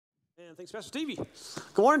And thanks, Pastor Stevie.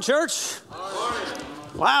 Good morning, church. Good morning.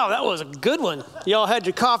 Wow, that was a good one. Y'all had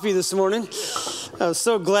your coffee this morning. I was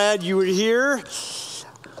so glad you were here.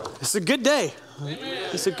 It's a good day. Amen.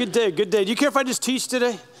 It's a good day, good day. Do you care if I just teach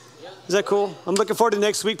today? Is that cool? I'm looking forward to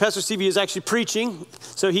next week. Pastor Stevie is actually preaching.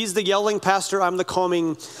 So he's the yelling pastor. I'm the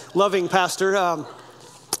calming, loving pastor.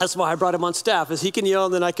 That's why I brought him on staff, is he can yell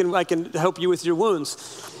and then I can help you with your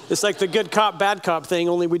wounds. It's like the good cop, bad cop thing,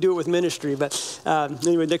 only we do it with ministry. But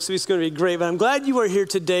anyway, next week's going to be great. But I'm glad you are here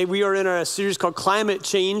today. We are in a series called Climate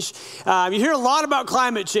Change. You hear a lot about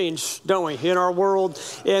climate change, don't we, in our world?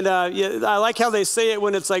 And I like how they say it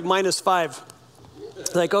when it's like -5.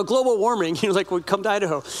 Like, oh, global warming, like, well, come to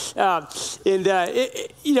Idaho.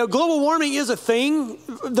 Global warming is a thing.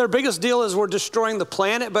 Their biggest deal is we're destroying the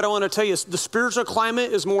planet. But I want to tell you, the spiritual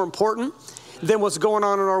climate is more important than what's going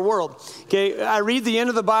on in our world. Okay, I read the end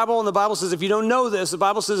of the Bible, and the Bible says, if you don't know this, the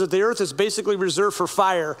Bible says that the earth is basically reserved for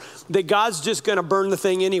fire, that God's just going to burn the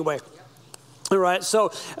thing anyway. All right,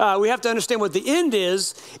 so we have to understand what the end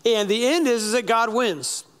is, and the end is that God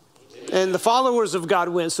wins. And the followers of God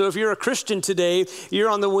win. So if you're a Christian today, you're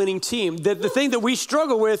on the winning team. The thing that we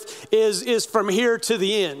struggle with is from here to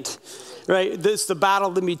the end, right? It's the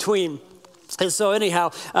battle in between. And so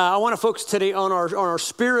anyhow, I want to focus today on our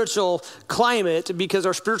spiritual climate, because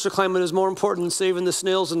our spiritual climate is more important than saving the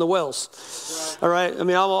snails and the whales. Right. All right. I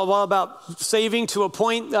mean, I'm all about saving to a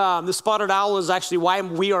point. The spotted owl is actually why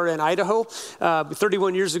we are in Idaho.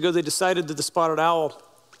 31 years ago, they decided that the spotted owl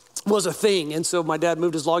was a thing. And so my dad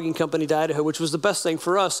moved his logging company to Idaho, which was the best thing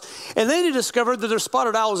for us. And then he discovered that there's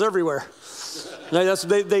spotted owls everywhere.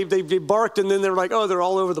 They barked, and then they were like, oh, they're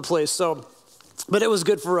all over the place. But it was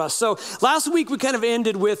good for us. So last week we kind of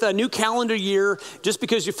ended with a new calendar year. Just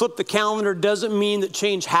because you flip the calendar doesn't mean that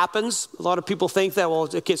change happens. A lot of people think that, well,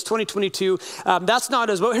 okay, it's 2022. That's not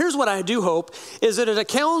as well. Here's what I do hope, is that a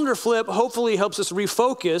calendar flip hopefully helps us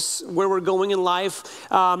refocus where we're going in life,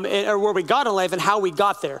 or where we got in life and how we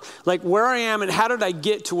got there. Like where I am and how did I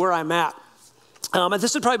get to where I'm at.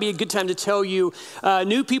 This would probably be a good time to tell you,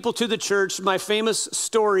 new people to the church, my famous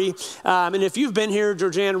story. And if you've been here,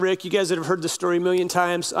 Georgianne, Rick, you guys that have heard this story a million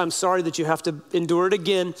times, I'm sorry that you have to endure it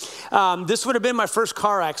again. This would have been my first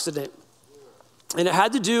car accident. And it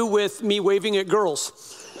had to do with me waving at girls.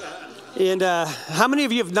 And how many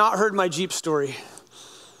of you have not heard my Jeep story?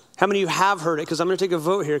 How many of you have heard it? Because I'm going to take a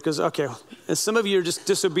vote here. Because, okay, and some of you are just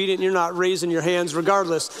disobedient. And you're not raising your hands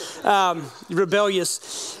regardless.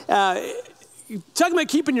 Rebellious. Talking about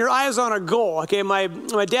keeping your eyes on a goal. Okay, my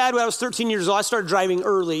dad, when I was 13 years old, I started driving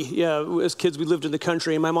early. As kids, we lived in the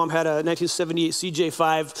country, and my mom had a 1978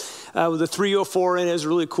 CJ5 with a 304 in it. It was a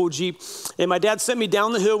really cool Jeep. And my dad sent me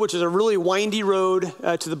down the hill, which is a really windy road,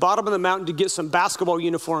 to the bottom of the mountain to get some basketball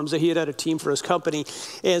uniforms that he had a team for his company.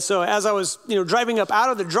 And so as I was, driving up out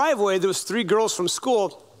of the driveway, there was 3 girls from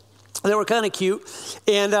school. They were kind of cute,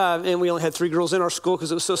 and we only had 3 girls in our school because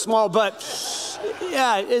it was so small. But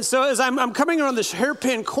yeah, and so as I'm coming around this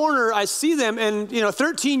hairpin corner, I see them, and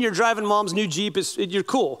 13, you're driving mom's new Jeep, you're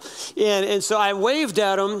cool, and so I waved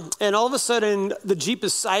at them, and all of a sudden the Jeep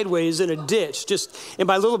is sideways in a ditch, and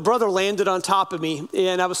my little brother landed on top of me,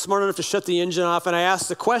 and I was smart enough to shut the engine off, and I asked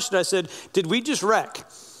the question. I said, "Did we just wreck?"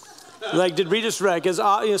 Like, did we just wreck? Because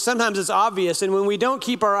sometimes it's obvious, and when we don't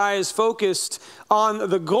keep our eyes focused on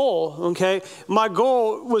the goal, okay? My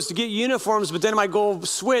goal was to get uniforms, but then my goal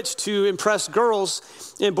switched to impress girls,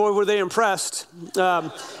 and boy, were they impressed. Go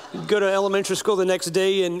to elementary school the next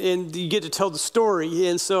day, and you get to tell the story.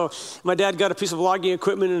 And so my dad got a piece of logging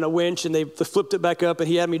equipment and a winch, and they flipped it back up, and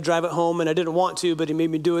he had me drive it home, and I didn't want to, but he made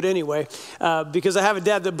me do it anyway, because I have a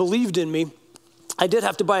dad that believed in me. I did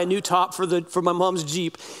have to buy a new top for my mom's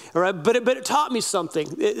Jeep, all right? But it taught me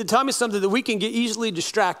something. It taught me something that we can get easily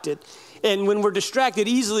distracted. And when we're distracted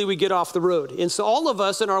easily, we get off the road. And so all of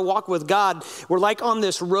us in our walk with God, we're like on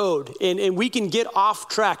this road, and we can get off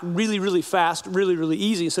track really, really fast, really, really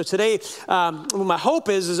easy. So today, my hope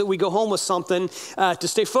is that we go home with something to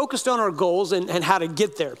stay focused on our goals and how to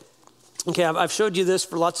get there. Okay, I've showed you this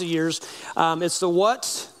for lots of years. It's the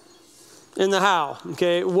what and the how,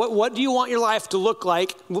 okay? What do you want your life to look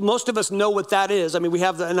like? Well, most of us know what that is. I mean, we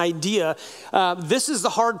have an idea. This is the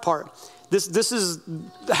hard part. This is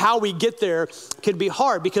how we get there can be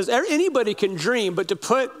hard, because anybody can dream, but to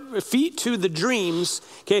put feet to the dreams,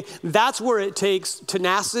 okay, that's where it takes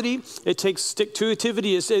tenacity. It takes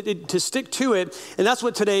stick-to-itivity to stick to it, and that's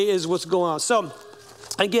what today is what's going on. So,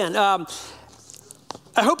 again,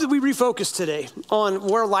 I hope that we refocus today on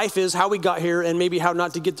where life is, how we got here, and maybe how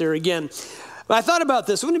not to get there again. But I thought about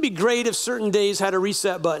this. Wouldn't it be great if certain days had a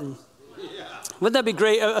reset button? Wouldn't that be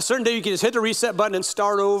great? A certain day you can just hit the reset button and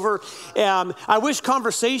start over. I wish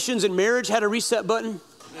conversations in marriage had a reset button.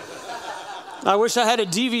 I wish I had a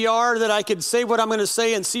DVR that I could say what I'm going to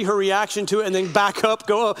say and see her reaction to it and then back up,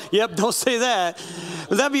 go, oh, yep, don't say that.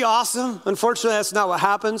 Would that be awesome? Unfortunately, that's not what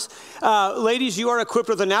happens. Ladies, you are equipped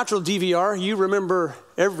with a natural DVR. You remember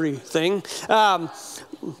everything.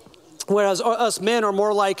 Whereas us men are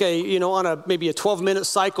more like maybe a 12-minute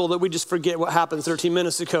cycle that we just forget what happened 13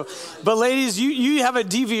 minutes ago. But ladies, you have a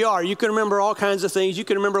DVR. You can remember all kinds of things. You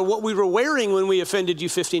can remember what we were wearing when we offended you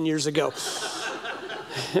 15 years ago.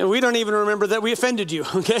 And we don't even remember that we offended you,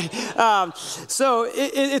 okay? So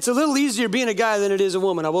it's a little easier being a guy than it is a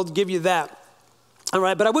woman. I will give you that, all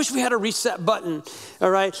right? But I wish we had a reset button,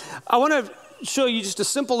 all right? I want to show you just a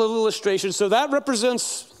simple little illustration. So that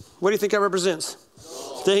represents, what do you think that represents?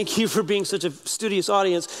 Thank you for being such a studious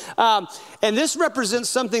audience. And this represents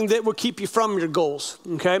something that will keep you from your goals,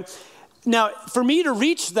 okay? Now, for me to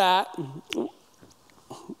reach that,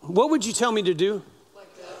 what would you tell me to do?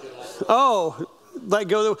 Let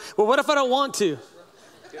go. Well, what if I don't want to?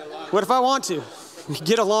 What if I want to?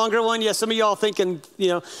 Get a longer one? Yeah, some of y'all thinking,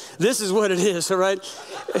 this is what it is, all right?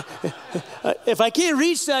 If I can't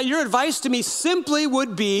reach that, your advice to me simply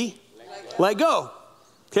would be, let go.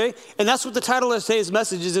 Okay, and that's what the title of today's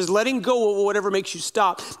message is letting go of whatever makes you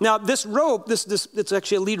stop. Now, this rope, it's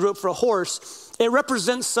actually a lead rope for a horse. It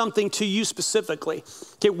represents something to you specifically.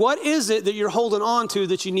 Okay, what is it that you're holding on to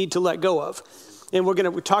that you need to let go of? And we're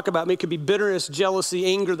going to talk about, maybe it could be bitterness, jealousy,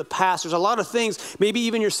 anger, the past. There's a lot of things, maybe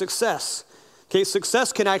even your success. Okay,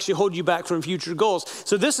 success can actually hold you back from future goals.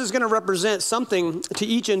 So this is going to represent something to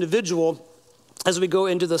each individual as we go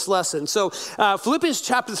into this lesson. So Philippians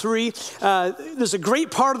chapter 3, there's a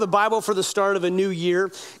great part of the Bible for the start of a new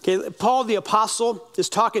year. Okay, Paul the apostle is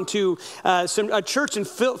talking to a church in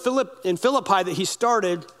Philippi that he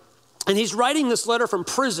started. And he's writing this letter from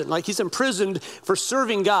prison, like he's imprisoned for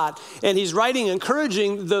serving God. And he's writing,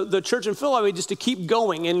 encouraging the church in Philippi just to keep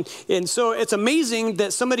going. And so it's amazing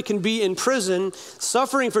that somebody can be in prison,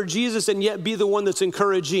 suffering for Jesus, and yet be the one that's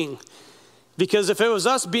encouraging. Because if it was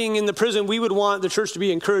us being in the prison, we would want the church to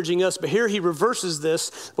be encouraging us. But here he reverses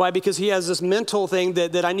this. Why? Because he has this mental thing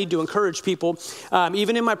that I need to encourage people.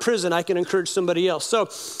 Even in my prison, I can encourage somebody else. So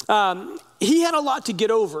he had a lot to get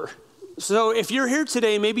over. So if you're here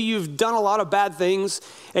today, maybe you've done a lot of bad things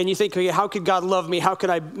and you think, okay, how could God love me? How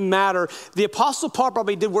could I matter? The Apostle Paul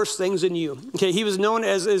probably did worse things than you. Okay, he was known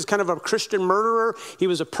as kind of a Christian murderer. He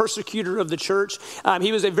was a persecutor of the church.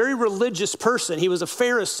 He was a very religious person. He was a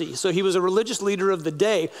Pharisee, so he was a religious leader of the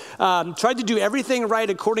day. Tried to do everything right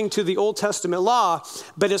according to the Old Testament law,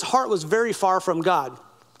 but his heart was very far from God.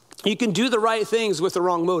 You can do the right things with the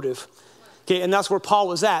wrong motive. Okay, and that's where Paul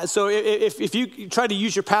was at. So if you try to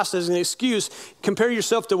use your past as an excuse, compare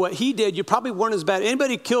yourself to what he did, you probably weren't as bad.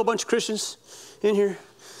 Anybody kill a bunch of Christians in here?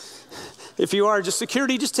 If you are, just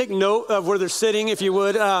security, just take note of where they're sitting, if you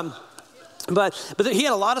would. But he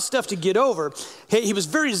had a lot of stuff to get over. He was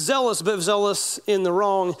very zealous, but zealous in the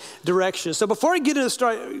wrong direction. So before I get into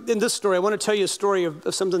this story, I want to tell you a story of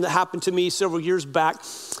something that happened to me several years back.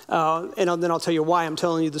 And then I'll tell you why I'm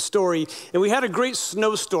telling you the story. And we had a great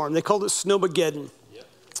snowstorm. They called it Snowmageddon.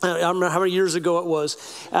 I don't remember how many years ago it was,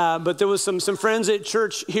 but there was some friends at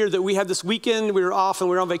church here that we had this weekend. We were off and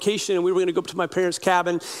we were on vacation, and we were going to go up to my parents'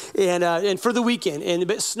 cabin and for the weekend. And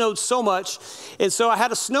it snowed so much, and so I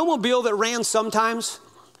had a snowmobile that ran sometimes,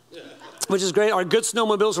 which is great. Our good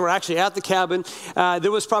snowmobiles were actually at the cabin.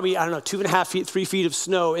 There was probably, 2.5 feet, 3 feet of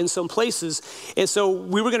snow in some places. And so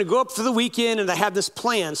we were going to go up for the weekend, and I had this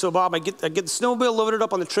plan. So Bob, I get the snowmobile loaded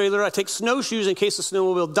up on the trailer. I take snowshoes in case the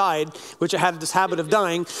snowmobile died, which I had this habit of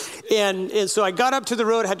dying. And so I got up to the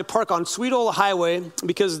road. I had to park on Sweet Old Highway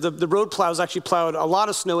because the road plows actually plowed a lot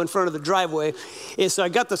of snow in front of the driveway. And so I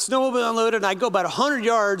got the snowmobile unloaded, and I go about 100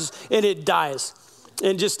 yards, and it dies.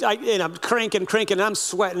 And I'm cranking, and I'm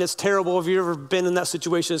sweating. It's terrible. If you've ever been in that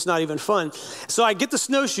situation, it's not even fun. So I get the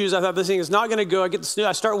snowshoes. I thought this thing is not going to go. I get the snow.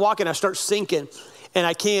 I start walking. I start sinking, and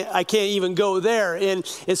I can't even go there. And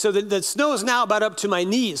so the snow is now about up to my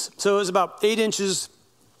knees. So it was about 8 inches.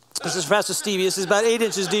 This is Pastor Stevie. This is about 8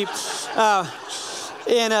 inches deep.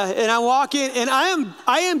 And I walk in, and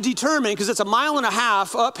I am determined, because it's 1.5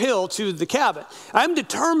 miles uphill to the cabin. I'm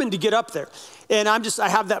determined to get up there. And I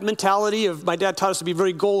have that mentality of, my dad taught us to be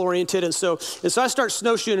very goal-oriented. And so I start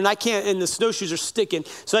snowshoeing, and I can't, and the snowshoes are sticking.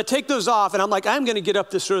 So I take those off, and I'm like, I'm going to get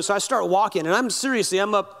up this road. So I start walking, and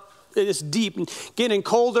I'm up, it's deep and getting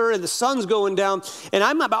colder, and the sun's going down, and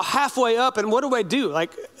I'm about halfway up, and what do?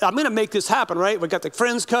 Like, I'm going to make this happen, right? We got the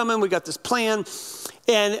friends coming. We got this plan.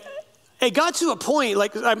 And it got to a point,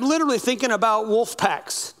 like, I'm literally thinking about wolf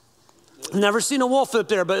packs. Never seen a wall flip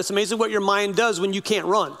there, but it's amazing what your mind does when you can't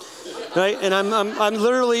run, right? And I'm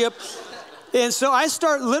literally up. And so I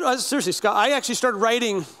seriously, Scott, I actually started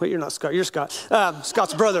writing. Wait, you're not Scott, you're Scott.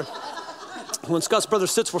 Scott's brother. When Scott's brother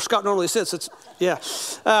sits where Scott normally sits,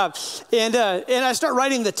 and I start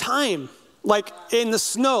writing the time, like in the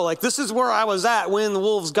snow, like this is where I was at when the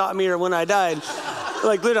wolves got me or when I died.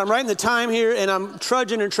 Like literally, I'm writing the time here and I'm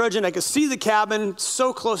trudging and trudging. I can see the cabin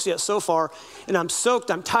so close yet so far, and I'm soaked,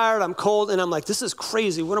 I'm tired, I'm cold, and I'm like, this is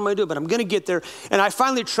crazy. What am I doing? But I'm gonna get there. And I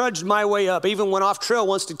finally trudged my way up. I even went off trail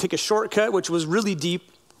once to take a shortcut, which was really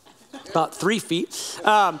deep, about 3 feet.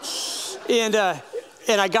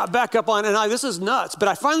 And I got back up on, and this is nuts, but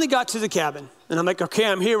I finally got to the cabin. And I'm like, okay,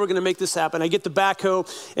 I'm here, we're gonna make this happen. I get the backhoe,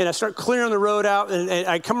 and I start clearing the road out, and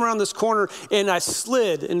I come around this corner, and I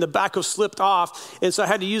slid, and the backhoe slipped off. And so I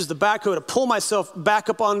had to use the backhoe to pull myself back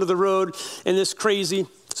up onto the road, and this crazy.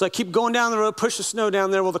 So I keep going down the road, push the snow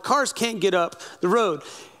down there. Well, the cars can't get up the road.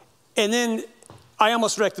 And then I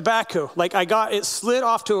almost wrecked the backhoe. Like it slid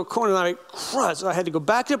off to a corner, and I'm like, crud. So I had to go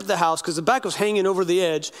back up to the house because the backhoe's hanging over the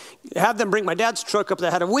edge. Have them bring my dad's truck up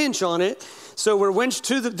that had a winch on it. So we're winched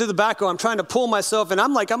to the backhoe. I'm trying to pull myself, and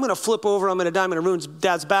I'm like, I'm gonna flip over, I'm gonna die, I'm gonna ruin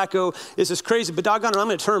dad's backhoe. This is crazy, but doggone it, I'm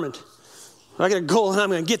determined. I got a goal, and I'm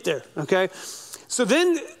gonna get there, okay? So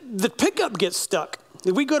then the pickup gets stuck.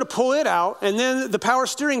 We go to pull it out, and then the power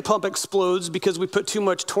steering pump explodes because we put too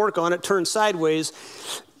much torque on it, turned sideways.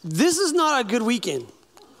 This is not a good weekend.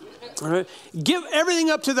 All right. Give everything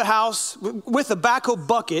up to the house with a backhoe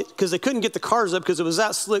bucket because they couldn't get the cars up because it was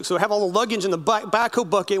that slick. So I have all the luggage in the backhoe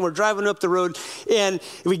bucket, and we're driving up the road. And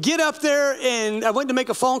we get up there, and I went to make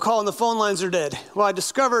a phone call, and the phone lines are dead. Well, I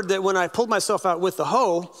discovered that when I pulled myself out with the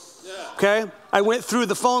hoe, okay, I went through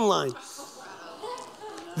the phone line.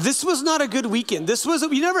 This was not a good weekend.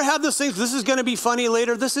 You never had those things, this is going to be funny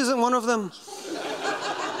later. This isn't one of them.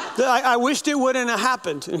 I wished it wouldn't have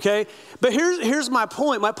happened, okay? But here's my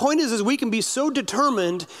point. My point is we can be so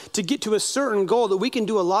determined to get to a certain goal that we can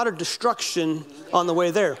do a lot of destruction on the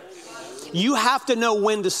way there. You have to know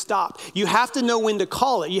when to stop. You have to know when to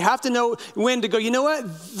call it. You have to know when to go, you know what?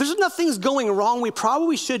 There's enough things going wrong. We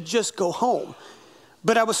probably should just go home.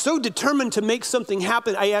 But I was so determined to make something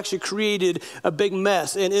happen, I actually created a big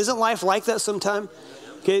mess. And isn't life like that sometime?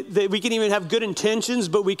 Okay, we can even have good intentions,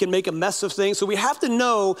 but we can make a mess of things. So we have to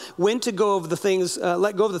know when to go over the things,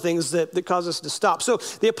 let go of the things that cause us to stop. So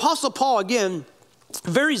the Apostle Paul, again,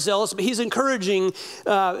 very zealous, but he's encouraging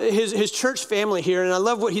his church family here. And I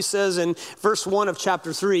love what he says in verse 1 of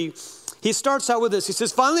chapter 3. He starts out with this. He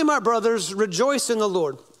says, finally, my brothers, rejoice in the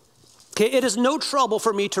Lord. Okay, it is no trouble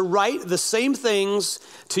for me to write the same things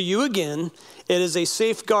to you again. It is a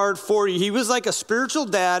safeguard for you. He was like a spiritual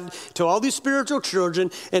dad to all these spiritual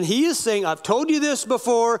children. And he is saying, I've told you this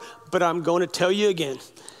before, but I'm going to tell you again.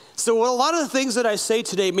 So a lot of the things that I say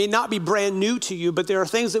today may not be brand new to you, but there are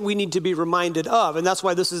things that we need to be reminded of. And that's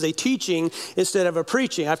why this is a teaching instead of a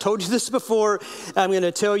preaching. I've told you this before. I'm going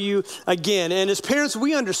to tell you again. And as parents,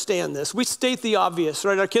 we understand this. We state the obvious,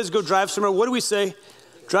 right? Our kids go drive somewhere. What do we say?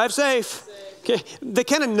 Drive safe. Okay. They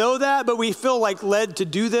kind of know that, but we feel like led to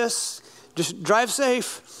do this. Just drive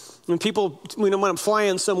safe. When when I'm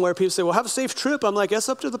flying somewhere, people say, well, have a safe trip. I'm like, that's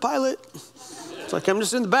up to the pilot. It's like, I'm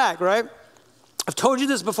just in the back, right? I've told you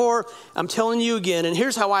this before. I'm telling you again. And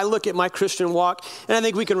here's how I look at my Christian walk. And I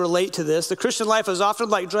think we can relate to this. The Christian life is often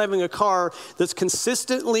like driving a car that's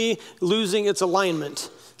consistently losing its alignment.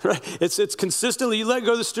 Right? It's consistently, you let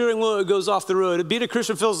go of the steering wheel, it goes off the road. Being a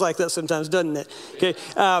Christian feels like that sometimes, doesn't it? Okay,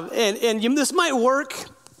 this might work.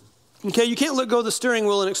 Okay, you can't let go of the steering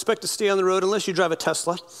wheel and expect to stay on the road unless you drive a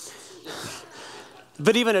Tesla.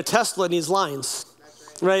 But even a Tesla needs lines,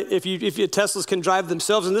 right? If Teslas can drive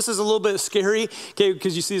themselves, and this is a little bit scary, okay,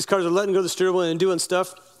 because you see these cars are letting go of the steering wheel and doing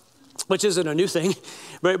stuff, which isn't a new thing,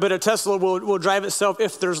 right? But a Tesla will drive itself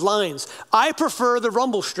if there's lines. I prefer the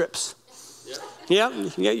rumble strips. Yeah,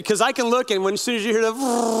 because I can look, and as soon as you hear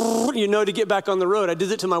that, you know to get back on the road. I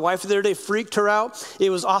did it to my wife the other day, freaked her out. It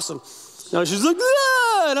was awesome. She's like,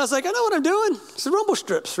 ah! And I was like, I know what I'm doing. It's the rumble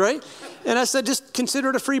strips, right? And I said, just consider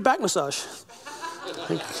it a free back massage.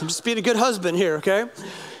 I'm just being a good husband here, okay?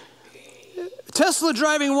 Tesla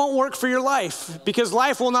driving won't work for your life because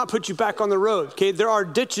life will not put you back on the road, okay? There are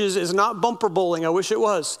ditches. It's not bumper bowling. I wish it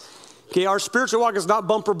was. Okay, our spiritual walk is not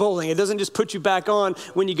bumper bowling. It doesn't just put you back on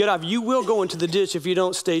when you get off. You will go into the ditch if you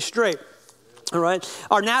don't stay straight. All right.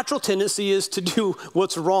 Our natural tendency is to do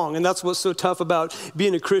what's wrong. And that's what's so tough about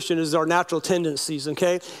being a Christian is our natural tendencies.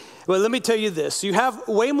 Okay. Well, let me tell you this. You have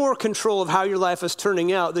way more control of how your life is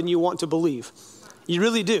turning out than you want to believe. You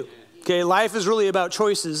really do. Okay, life is really about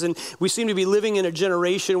choices, and we seem to be living in a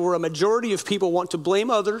generation where a majority of people want to blame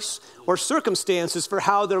others or circumstances for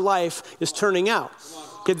how their life is turning out.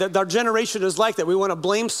 Okay, our generation is like that. We want to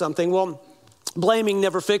blame something. Well, blaming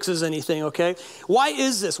never fixes anything, okay? Why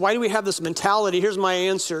is this? Why do we have this mentality? Here's my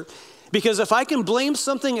answer. Because if I can blame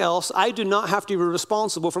something else, I do not have to be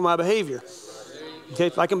responsible for my behavior. Okay,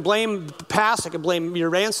 if I can blame the past, I can blame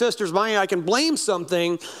your ancestors, I can blame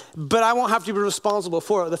something, but I won't have to be responsible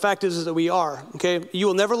for it. The fact is that we are, okay? You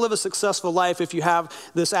will never live a successful life if you have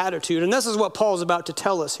this attitude. And this is what Paul is about to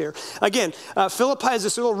tell us here. Again, Philippi is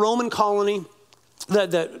this little Roman colony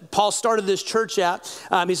that Paul started this church at.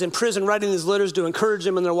 He's in prison writing these letters to encourage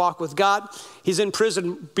them in their walk with God. He's in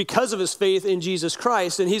prison because of his faith in Jesus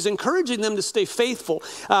Christ, and he's encouraging them to stay faithful.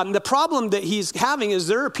 The problem that he's having is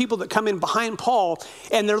there are people that come in behind Paul,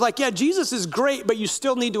 and they're like, yeah, Jesus is great, but you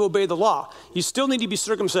still need to obey the law. You still need to be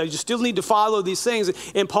circumcised. You still need to follow these things.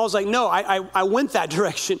 And Paul's like, no, I went that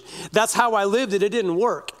direction. That's how I lived it. It didn't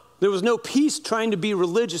work. There was no peace trying to be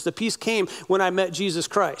religious. The peace came when I met Jesus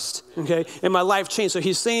Christ, okay? And my life changed. So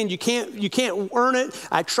he's saying you can't earn it.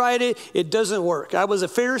 I tried it. It doesn't work. I was a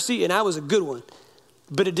Pharisee and I was a good one,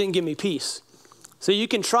 but it didn't give me peace. So you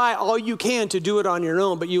can try all you can to do it on your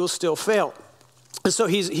own, but you will still fail. And so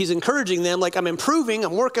he's encouraging them, like, I'm improving,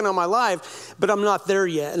 I'm working on my life, but I'm not there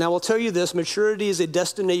yet. And I will tell you this, maturity is a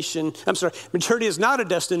destination. Maturity is not a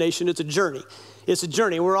destination, it's a journey. It's a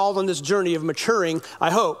journey. We're all on this journey of maturing,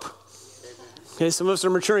 I hope. Okay, some of us are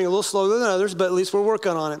maturing a little slower than others, but at least we're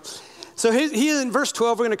working on it. So he in verse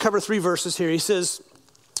 12, we're going to cover 3 verses here. He says,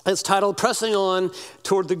 it's titled, Pressing On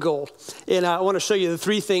Toward the Goal. And I want to show you the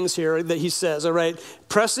 3 things here that he says, all right?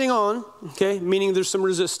 Pressing on, okay, meaning there's some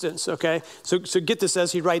resistance, okay? So get this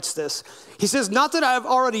as he writes this. He says, not that I've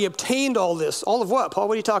already obtained all this. All of what, Paul?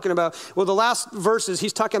 What are you talking about? Well, the last verses,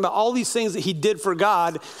 he's talking about all these things that he did for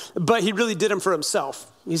God, but he really did them for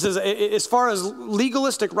himself. He says, as far as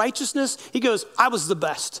legalistic righteousness, he goes, I was the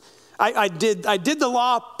best. I did the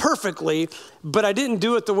law perfectly, but I didn't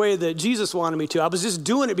do it the way that Jesus wanted me to. I was just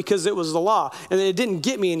doing it because it was the law, and it didn't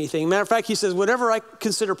get me anything. Matter of fact, he says, whatever I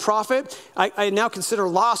consider profit, I now consider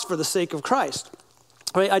loss for the sake of Christ.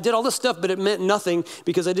 Right? I did all this stuff, but it meant nothing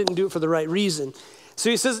because I didn't do it for the right reason. So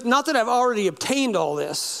he says, not that I've already obtained all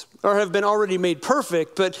this or have been already made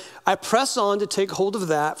perfect, but I press on to take hold of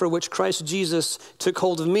that for which Christ Jesus took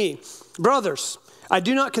hold of me. Brothers, I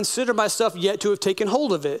do not consider myself yet to have taken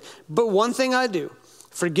hold of it, but one thing I do,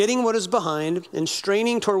 forgetting what is behind and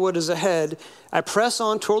straining toward what is ahead, I press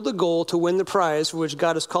on toward the goal to win the prize for which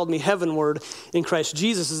God has called me heavenward in Christ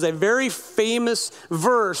Jesus. This is a very famous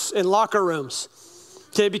verse in locker rooms,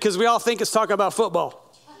 okay, because we all think it's talking about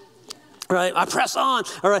football, right? I press on,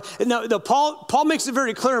 all right? No, Paul makes it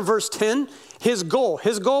very clear in verse 10, his goal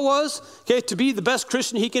was, okay, to be the best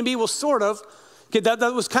Christian he can be, well, sort of. Okay, that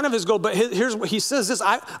was kind of his goal, but here's what he says this,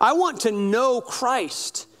 I want to know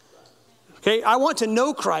Christ. Okay, I want to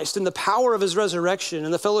know Christ and the power of his resurrection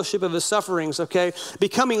and the fellowship of his sufferings, okay,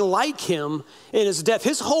 becoming like him in his death.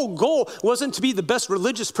 His whole goal wasn't to be the best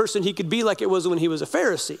religious person he could be like it was when he was a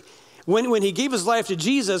Pharisee. When he gave his life to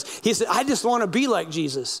Jesus, he said, I just want to be like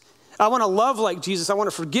Jesus. I want to love like Jesus. I want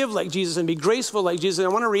to forgive like Jesus and be graceful like Jesus. And I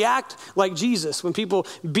want to react like Jesus. When people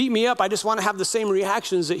beat me up, I just want to have the same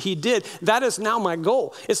reactions that he did. That is now my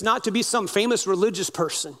goal. It's not to be some famous religious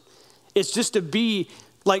person. It's just to be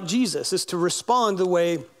like Jesus. It's to respond the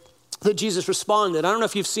way that Jesus responded. I don't know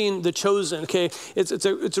if you've seen The Chosen, okay?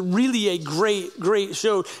 It's really a great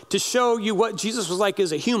show to show you what Jesus was like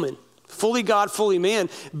as a human. Fully God, fully man,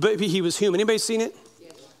 but he was human. Anybody seen it?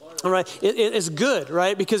 All right, it's good,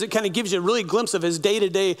 right? Because it kind of gives you a really glimpse of his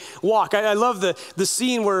day-to-day walk. I love the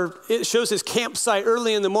scene where it shows his campsite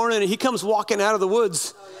early in the morning and he comes walking out of the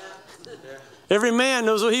woods. Oh, yeah. Every man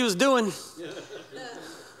knows what he was doing.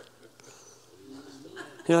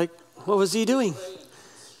 You're like, what was he doing?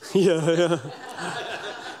 Yeah.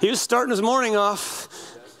 He was starting his morning off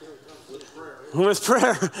with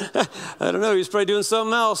prayer. I don't know, he was probably doing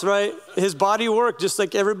something else, right? His body worked just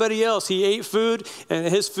like everybody else. He ate food, and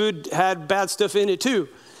his food had bad stuff in it too.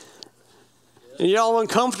 And you're all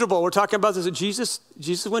uncomfortable. We're talking about this.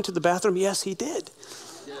 Jesus went to the bathroom? Yes, he did.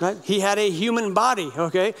 Right? He had a human body,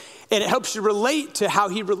 okay? And it helps you relate to how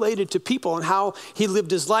he related to people and how he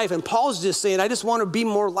lived his life. And Paul's just saying, I just want to be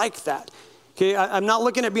more like that. Okay, I'm not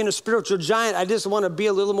looking at being a spiritual giant. I just want to be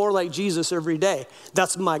a little more like Jesus every day.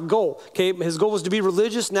 That's my goal. Okay, his goal was to be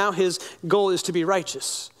religious. Now his goal is to be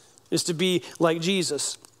righteous, is to be like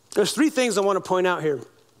Jesus. There's 3 things I want to point out here.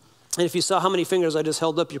 And if you saw how many fingers I just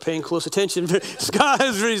held up, you're paying close attention. Scott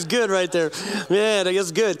is good right there. Man, I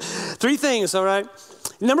guess good. 3 things, all right?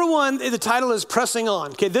 Number one, the title is Pressing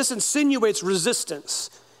On. Okay, this insinuates resistance.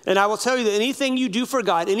 And I will tell you that anything you do for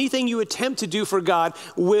God, anything you attempt to do for God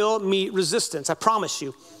will meet resistance. I promise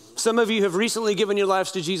you. Some of you have recently given your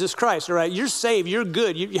lives to Jesus Christ, all right? You're saved, you're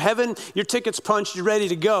good. Heaven, your ticket's punched, you're ready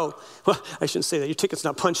to go. Well, I shouldn't say that. Your ticket's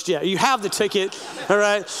not punched yet. You have the ticket, all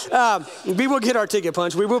right? We will get our ticket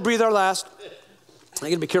punched. We will breathe our last. I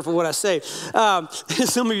got to be careful what I say.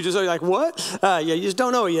 Some of you just are like, what? Yeah, you just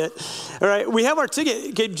don't know it yet. All right, we have our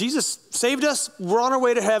ticket. Okay, Jesus saved us. We're on our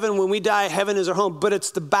way to heaven. When we die, heaven is our home. But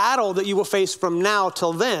it's the battle that you will face from now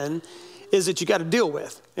till then is that you got to deal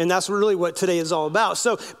with. And that's really what today is all about.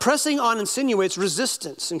 So pressing on insinuates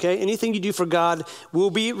resistance, okay? Anything you do for God will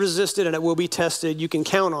be resisted and it will be tested. You can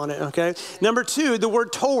count on it, okay? Number two, the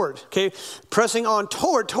word toward, okay? Pressing on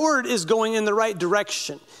toward. Toward is going in the right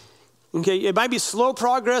direction. Okay, it might be slow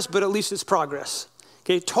progress, but at least it's progress.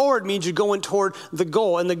 Okay, toward means you're going toward the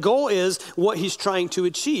goal, and the goal is what he's trying to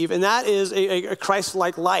achieve, and that is a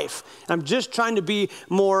Christ-like life. I'm just trying to be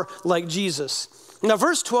more like Jesus. Now,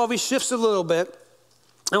 verse 12, he shifts a little bit.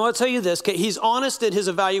 I want to tell you this, okay, he's honest in his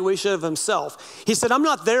evaluation of himself. He said, I'm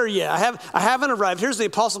not there yet. I haven't arrived. Here's the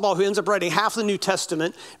Apostle Paul who ends up writing half the New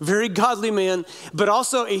Testament, very godly man, but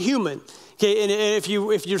also a human. Okay, and if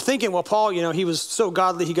you're thinking, well, Paul, he was so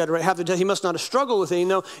godly, he got to write half the text, he must not have struggled with it.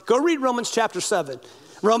 Go read Romans chapter 7.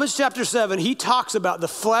 Romans chapter 7, he talks about the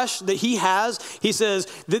flesh that he has. He says,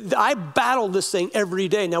 I battle this thing every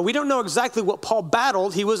day. Now, we don't know exactly what Paul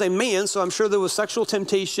battled. He was a man, so I'm sure there was sexual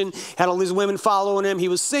temptation, had all these women following him. He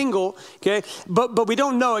was single, okay? But we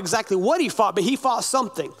don't know exactly what he fought, but he fought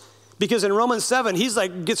something. Because in Romans 7, he's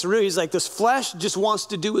like, this flesh just wants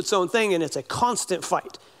to do its own thing, and it's a constant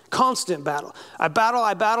fight. Constant battle. I battle,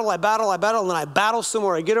 and then I battle some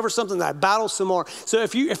more. I get over something, then I battle some more. So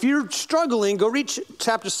if you're struggling, go read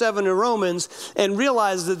chapter 7 of Romans and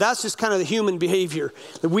realize that that's just kind of the human behavior.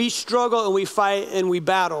 That we struggle and we fight and we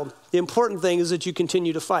battle. The important thing is that you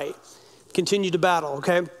continue to fight. Continue to battle,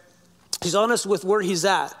 okay? He's honest with where he's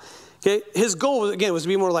at. Okay? His goal, again, was to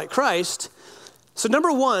be more like Christ. So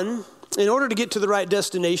number one, in order to get to the right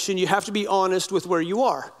destination, you have to be honest with where you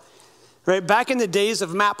are. Right, back in the days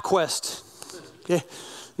of MapQuest, okay,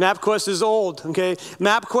 MapQuest is old, okay.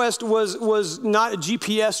 MapQuest was not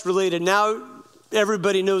GPS related. Now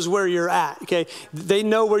everybody knows where you're at, okay. They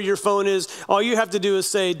know where your phone is. All you have to do is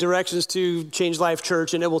say directions to Change Life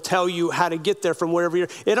Church, and it will tell you how to get there from wherever you're.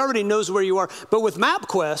 It already knows where you are. But with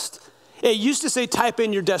MapQuest, it used to say type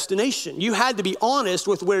in your destination. You had to be honest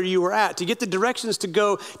with where you were at. To get the directions to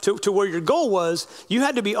go to where your goal was, you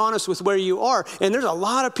had to be honest with where you are. And there's a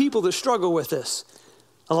lot of people that struggle with this.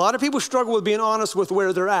 A lot of people struggle with being honest with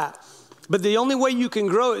where they're at. But the only way you can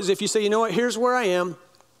grow is if you say, you know what, here's where I am,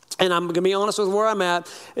 and I'm going to be honest with where I'm at.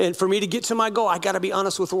 And for me to get to my goal, I got to be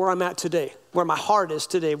honest with where I'm at today, where my heart is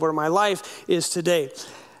today, where my life is today.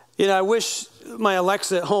 I wish my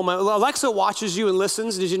Alexa at home, Alexa watches you and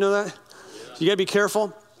listens. Did you know that? You got to be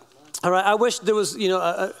careful. All right, I wish there was,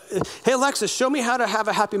 hey, Alexa, show me how to have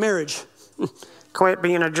a happy marriage. Quit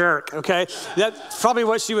being a jerk, okay? That's probably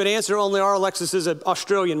what she would answer, only our Alexis is an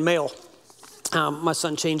Australian male. My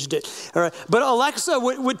son changed it. All right, but Alexa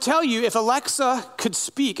would tell you, if Alexa could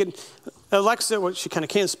speak, and Alexa, well, she kind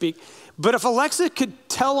of can speak, but if Alexa could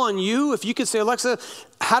tell on you, if you could say, Alexa,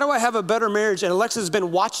 how do I have a better marriage? And Alexa's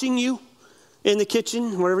been watching you in the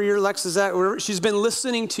kitchen, wherever your Alexa's at, wherever she's been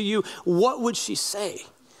listening to you, what would she say?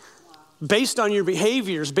 Based on your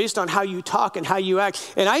behaviors, based on how you talk and how you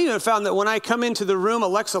act. And I even found that when I come into the room,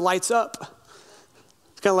 Alexa lights up.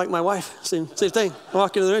 It's kind of like my wife, same thing. I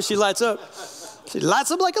walk into the room, she lights up. She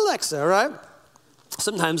lights up like Alexa, all right?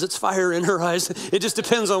 Sometimes it's fire in her eyes. It just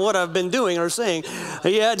depends on what I've been doing or saying.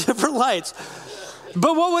 Yeah, different lights.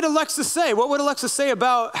 But what would Alexa say? What would Alexa say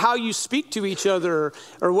about how you speak to each other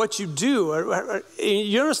or what you do?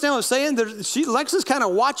 You understand what I'm saying? Alexa's kind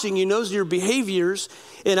of watching you, knows your behaviors.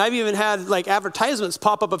 And I've even had like advertisements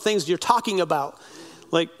pop up of things you're talking about.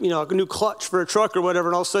 Like, a new clutch for a truck or whatever,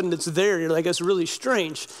 and all of a sudden it's there. You're like, that's really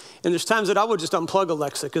strange. And there's times that I would just unplug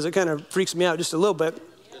Alexa because it kind of freaks me out just a little bit.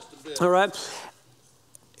 All right?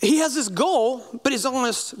 He has this goal, but he's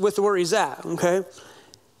honest with where he's at, okay?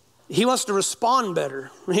 He wants to respond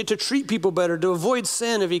better, to treat people better, to avoid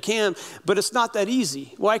sin if he can, but it's not that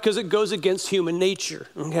easy. Why? Because it goes against human nature,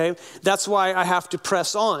 okay? That's why I have to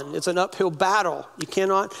press on. It's an uphill battle. You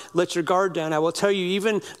cannot let your guard down. I will tell you,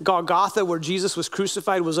 even Golgotha, where Jesus was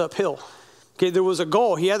crucified, was uphill. Okay, there was a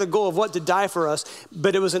goal. He had the goal of what? To die for us,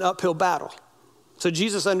 but it was an uphill battle. So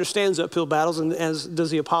Jesus understands uphill battles, and as does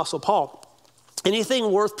the Apostle Paul.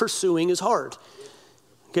 Anything worth pursuing is hard.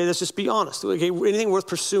 Okay, let's just be honest. Okay, anything worth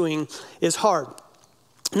pursuing is hard.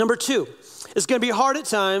 Number two, It's going to be hard at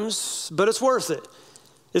times, but it's worth it.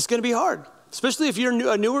 It's going to be hard, especially if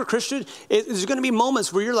you're a newer Christian. There's going to be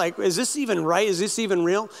moments where you're like, is this even right? Is this even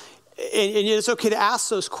real? And it's okay to ask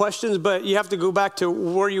those questions, but you have to go back to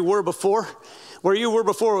where you were before. Where you were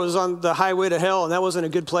before was on the highway to hell, and that wasn't a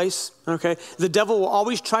good place, okay? The devil will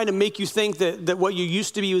always try to make you think that what you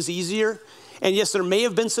used to be was easier. And yes, there may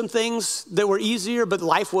have been some things that were easier, but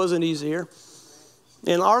life wasn't easier.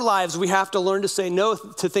 In our lives, we have to learn to say no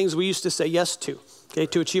to things we used to say yes to, okay,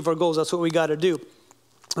 to achieve our goals. That's what we got to do.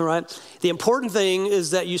 All right. The important thing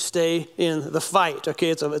is that you stay in the fight.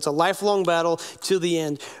 Okay. It's a lifelong battle to the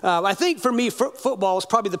end. I think for me, football is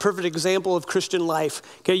probably the perfect example of Christian life.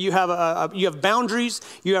 Okay. You have boundaries.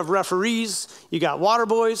 You have referees. You got water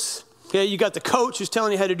boys. Okay. You got the coach who's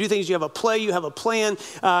telling you how to do things. You have a play. You have a plan.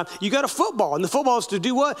 You got a football, and the football is to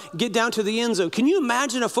do what? Get down to the end zone. Can you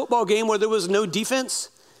imagine a football game where there was no defense?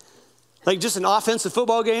 Like just an offensive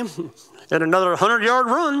football game and another 100-yard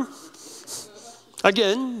run.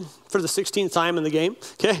 Again, for the 16th time in the game,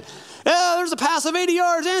 okay? Yeah, there's a pass of 80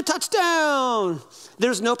 yards and touchdown.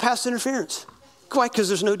 There's no pass interference. Why? Because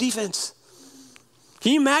there's no defense.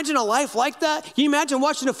 Can you imagine a life like that? Can you imagine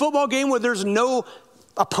watching a football game where there's no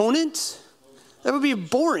opponent? That would be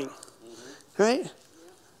boring, right?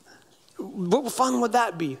 What fun would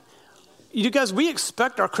that be? You guys, we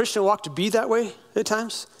expect our Christian walk to be that way at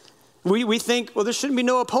times. We think, well, there shouldn't be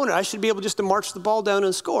no opponent. I should be able just to march the ball down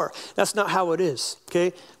and score. That's not how it is,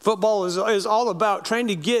 okay? Football is all about trying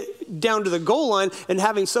to get down to the goal line and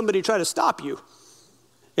having somebody try to stop you.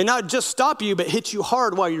 And not just stop you, but hit you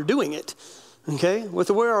hard while you're doing it, okay? With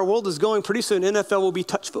the way our world is going, pretty soon NFL will be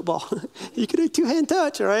touch football. You can do two-hand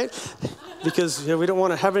touch, all right? Because we don't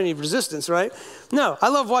want to have any resistance, right? No, I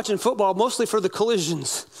love watching football mostly for the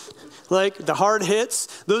collisions. Like the hard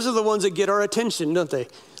hits, those are the ones that get our attention, don't they?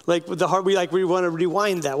 Like with the heart, we want to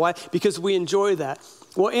rewind that. Why? Because we enjoy that.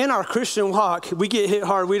 Well, in our Christian walk, we get hit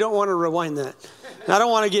hard. We don't want to rewind that. I don't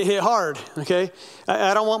want to get hit hard, okay?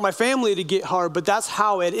 I don't want my family to get hard, but that's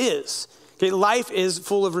how it is. Okay, life is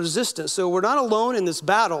full of resistance. So we're not alone in this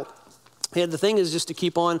battle. And the thing is just to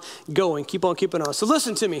keep on going, keep on keeping on. So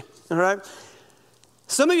listen to me, all right?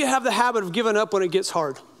 Some of you have the habit of giving up when it gets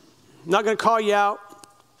hard. I'm not going to call you out.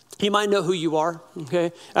 You might know who you are,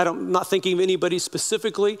 okay? I'm not thinking of anybody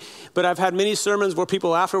specifically, but I've had many sermons where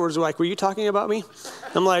people afterwards are like, were you talking about me?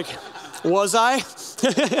 I'm like, was I?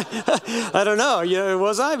 I don't know.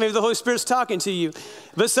 Was I? Maybe the Holy Spirit's talking to you.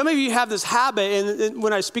 But some of you have this habit, and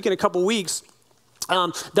when I speak in a couple weeks,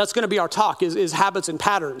 that's going to be our talk is habits and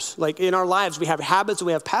patterns. Like in our lives, we have habits and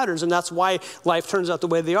we have patterns, and that's why life turns out the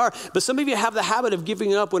way they are. But some of you have the habit of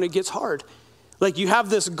giving up when it gets hard. Like you have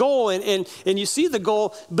this goal and you see the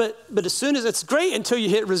goal, but as soon as it's great until you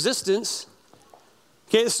hit resistance.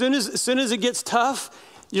 Okay, as soon as it gets tough,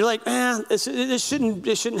 you're like, man, it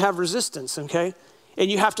shouldn't have resistance, okay? And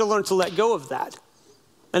you have to learn to let go of that.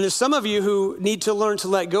 And there's some of you who need to learn to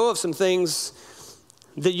let go of some things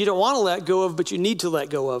that you don't want to let go of, but you need to let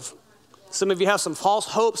go of. Some of you have some false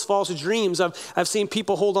hopes, false dreams. I've seen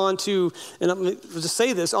people hold on to, and I'm going to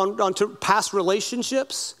say this, on to past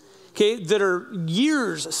relationships. Okay, that are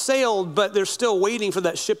years sailed, but they're still waiting for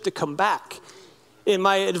that ship to come back. And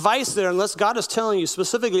my advice there, unless God is telling you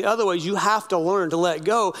specifically otherwise, you have to learn to let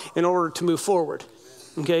go in order to move forward.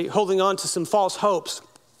 Okay, holding on to some false hopes.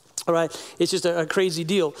 All right, it's just a crazy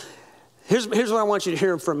deal. Here's what I want you to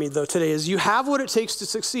hear from me, though, today is you have what it takes to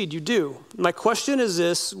succeed. You do. My question is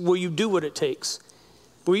this, will you do what it takes?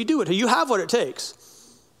 Will you do it? You have what it takes.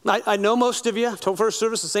 I know most of you, I told first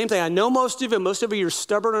service the same thing. I know most of you, are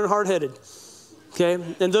stubborn and hard-headed, okay?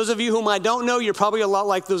 And those of you whom I don't know, you're probably a lot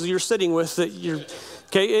like those you're sitting with.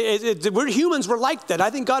 We're humans, we're like that. I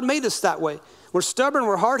think God made us that way. We're stubborn,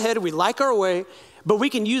 we're hard-headed, we like our way, but we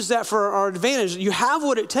can use that for our advantage. You have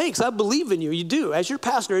what it takes. I believe in you. You do. As your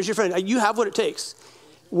pastor, as your friend, you have what it takes.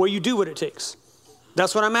 Will you do what it takes?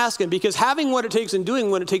 That's what I'm asking, because having what it takes and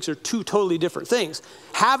doing what it takes are two totally different things.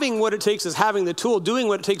 Having what it takes is having the tool. Doing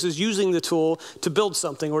what it takes is using the tool to build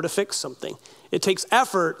something or to fix something. It takes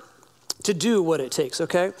effort to do what it takes,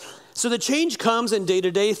 okay? So the change comes in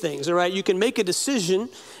day-to-day things, all right? You can make a decision,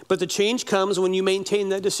 but the change comes when you maintain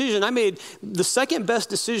that decision. I made the second best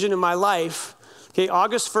decision in my life, okay,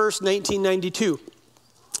 August 1st, 1992.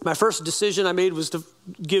 My first decision I made was to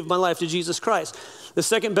give my life to Jesus Christ. The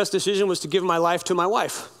second best decision was to give my life to my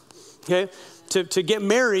wife, okay? To get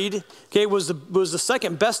married, okay, was the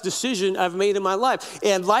second best decision I've made in my life.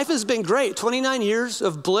 And life has been great, 29 years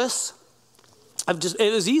of bliss.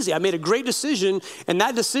 It was easy. I made a great decision, and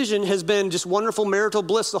that decision has been just wonderful marital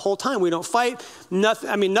bliss the whole time. We don't fight.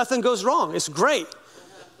 Nothing goes wrong. It's great.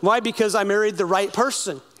 Why? Because I married the right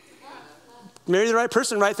person. marry the right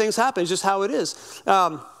person, right things happen. It's just how it is.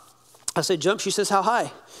 I say jump, she says how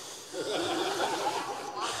high?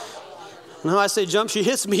 No, I say jump, she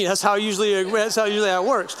hits me. That's how usually it works.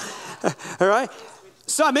 All right?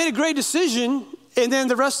 So I made a great decision, and then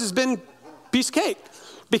the rest has been piece of cake.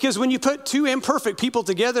 Because when you put two imperfect people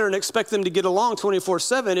together and expect them to get along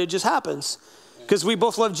 24/7, it just happens. Because we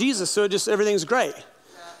both love Jesus, so everything's great.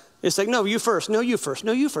 It's like, no, you first. No, you first.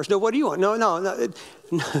 No, you first. No, what do you want? No.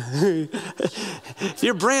 If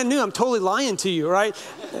you're brand new, I'm totally lying to you, right?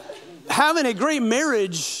 Having a great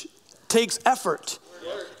marriage takes effort.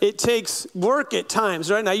 It takes work at times,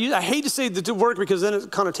 right? Now, I hate to say the work because then it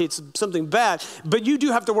connotates something bad, but you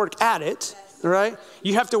do have to work at it, right?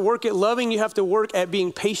 You have to work at loving. You have to work at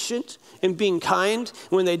being patient and being kind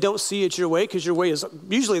when they don't see it your way, because your way is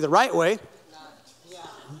usually the right way.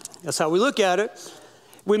 That's how we look at it.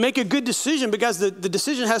 We make a good decision because the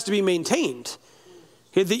decision has to be maintained.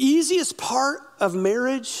 Okay, the easiest part of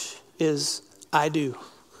marriage is I do.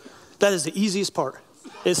 That is the easiest part,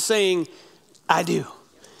 is saying I do.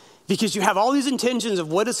 Because you have all these intentions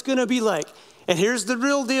of what it's going to be like. And here's the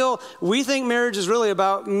real deal. We think marriage is really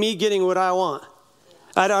about me getting what I want.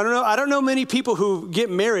 I don't know many people who get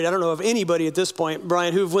married. I don't know of anybody at this point,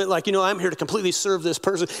 Brian, who've went like, I'm here to completely serve this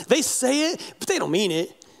person. They say it, but they don't mean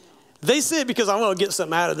it. They say it because I want to get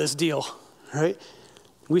something out of this deal, right?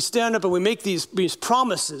 We stand up and we make these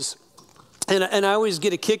promises. And I always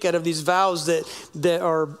get a kick out of these vows that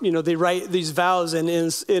are, they write these vows and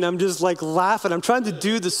I'm just like laughing. I'm trying to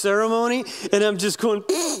do the ceremony and I'm just going,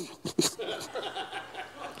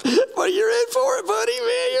 well, you're in for it, buddy,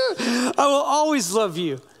 man. I will always love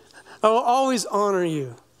you. I will always honor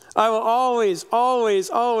you. I will always, always,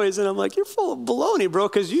 always. And I'm like, you're full of baloney, bro,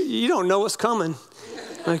 because you don't know what's coming.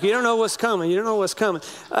 Like, you don't know what's coming. You don't know what's coming.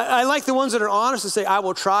 I like the ones that are honest and say, I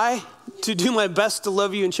will try to do my best to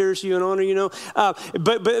love you and cherish you and honor you,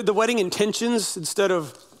 But the wedding intentions instead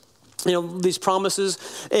of, these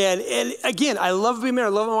promises. And again, I love being married.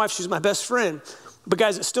 I love my wife. She's my best friend. But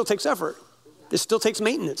guys, it still takes effort. It still takes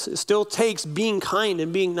maintenance. It still takes being kind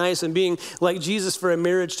and being nice and being like Jesus for a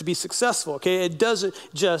marriage to be successful, okay? It doesn't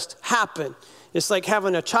just happen. It's like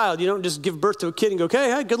having a child. You don't just give birth to a kid and go, okay,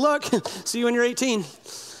 hey, good luck. See you when you're 18.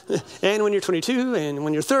 And when you're 22, and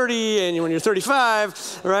when you're 30, and when you're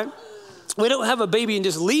 35, right? We don't have a baby and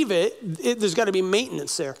just leave it. There's got to be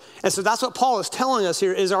maintenance there. And so that's what Paul is telling us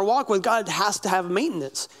here, is our walk with God has to have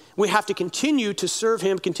maintenance. We have to continue to serve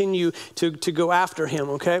him, continue to go after him,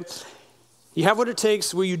 okay? You have what it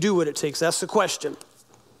takes. Will you do what it takes? That's the question.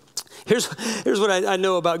 Here's what I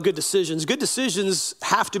know about good decisions. Good decisions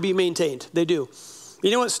have to be maintained. They do.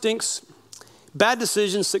 You know what stinks? Bad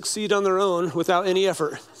decisions succeed on their own without any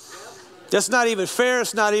effort. That's not even fair.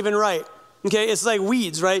 It's not even right. Okay, it's like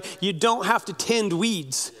weeds, right? You don't have to tend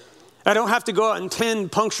weeds. I don't have to go out and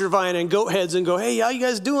tend puncture vine and goat heads and go, hey, how you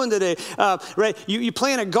guys doing today? Right? You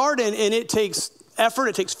plant a garden and it takes effort.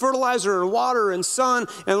 It takes fertilizer and water and sun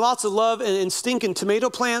and lots of love and stinking tomato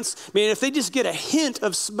plants. I mean, if they just get a hint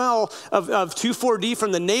of smell of 2,4-D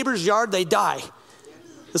from the neighbor's yard, they die.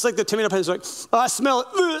 It's like the tomato plants are like, oh, I smell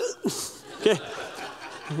it. Okay.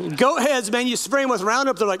 Goat heads, man, you spray them with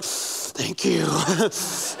Roundup, they're like, thank you.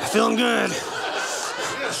 Feeling good.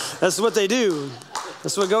 That's what they do.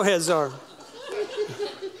 That's what goat heads are.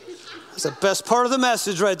 That's the best part of the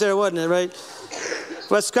message right there, wasn't it, right?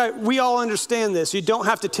 But we all understand this. You don't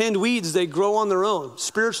have to tend weeds. They grow on their own.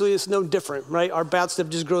 Spiritually, it's no different, right? Our bad stuff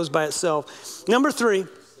just grows by itself. Number 3,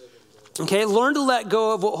 okay, learn to let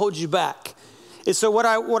go of what holds you back. And so what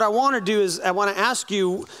I want to do is I want to ask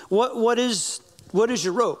you, what is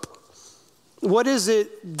your rope? What is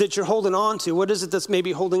it that you're holding on to? What is it that's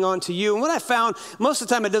maybe holding on to you? And what I found, most of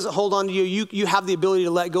the time it doesn't hold on to you. You have the ability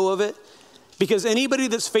to let go of it. Because anybody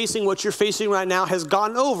that's facing what you're facing right now has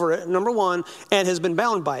gotten over it, number 1, and has been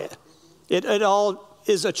bound by it. It all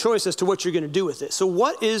is a choice as to what you're going to do with it. So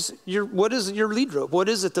what is your lead rope? What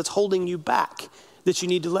is it that's holding you back that you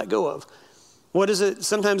need to let go of? What is it?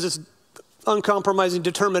 Sometimes it's uncompromising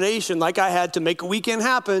determination, like I had to make a weekend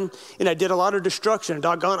happen, and I did a lot of destruction.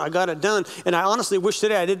 Doggone, I got it done. And I honestly wish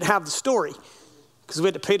today I didn't have the story, because we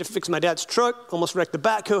had to pay to fix my dad's truck, almost wrecked the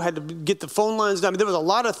backhoe, had to get the phone lines done. I mean, there was a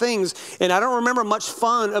lot of things, and I don't remember much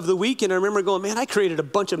fun of the weekend. I remember going, man, I created a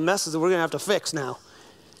bunch of messes that we're going to have to fix now.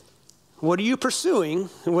 What are you pursuing,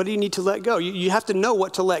 and what do you need to let go? You have to know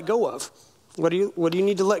what to let go of. What do you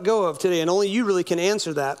need to let go of today? And only you really can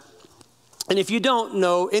answer that. And if you don't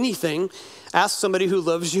know anything, ask somebody who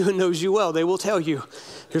loves you and knows you well. They will tell you,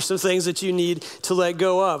 here's some things that you need to let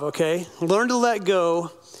go of, okay? Learn to let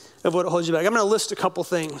go of what holds you back. I'm going to list a couple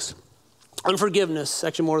things. Unforgiveness,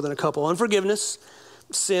 actually more than a couple. Unforgiveness,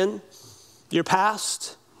 sin, your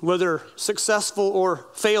past, whether successful or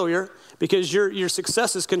failure, because your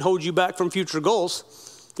successes can hold you back from future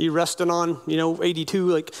goals. You resting on, 82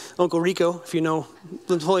 like Uncle Rico, if you know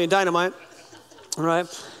Napoleon Dynamite, all right?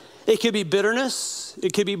 It could be bitterness.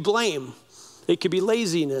 It could be blame. It could be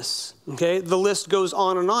laziness, okay? The list goes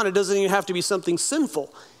on and on. It doesn't even have to be something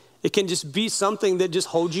sinful. It can just be something that just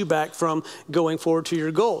holds you back from going forward to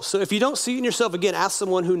your goals. So if you don't see it in yourself, again, ask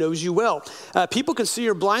someone who knows you well. People can see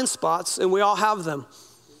your blind spots, and we all have them.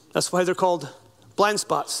 That's why they're called blind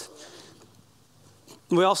spots.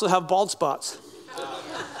 We also have bald spots.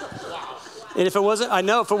 And if it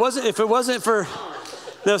wasn't for,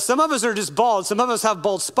 no, some of us are just bald. Some of us have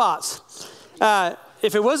bald spots.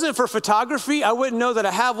 If it wasn't for photography, I wouldn't know that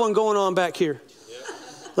I have one going on back here.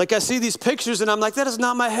 Like I see these pictures and I'm like, that is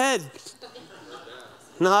not my head.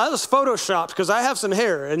 No, that was photoshopped because I have some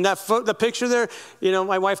hair. And the picture there,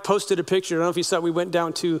 my wife posted a picture. I don't know if you saw it. We went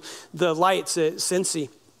down to the lights at Cincy.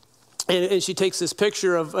 And she takes this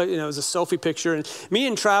picture of, it was a selfie picture. And me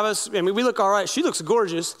and Travis, we look all right. She looks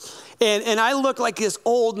gorgeous. And I look like this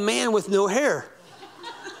old man with no hair.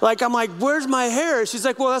 I'm like, where's my hair? She's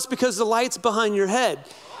like, well, that's because the light's behind your head.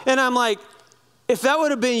 And I'm like, if that would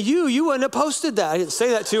have been you, you wouldn't have posted that. I didn't say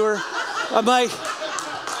that to her. I'm like,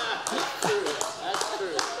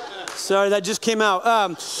 sorry, that just came out.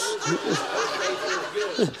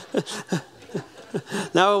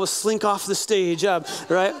 Now I will slink off the stage,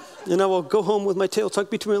 right? And I will go home with my tail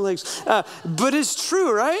tucked between my legs. But it's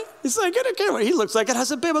true, right? It's like, I don't care what he looks like. It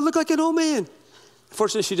has a babe. I look like an old man.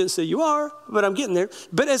 Fortunately, she didn't say you are, but I'm getting there.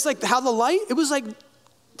 But it's like how the light, it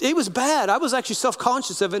was bad. I was actually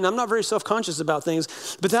self-conscious of it, and I'm not very self-conscious about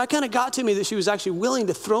things. But that kind of got to me that she was actually willing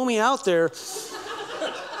to throw me out there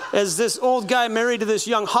as this old guy married to this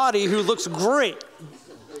young hottie who looks great.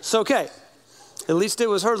 It's okay. At least it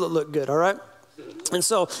was her that looked good, all right? And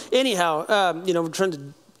so anyhow, we're trying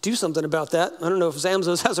to do something about that. I don't know if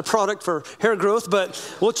Zamzos has a product for hair growth,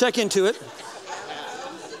 but we'll check into it.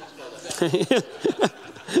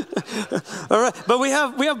 All right, but we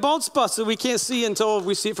have bald spots that we can't see until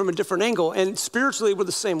we see it from a different angle. And spiritually, we're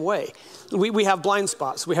the same way. We have blind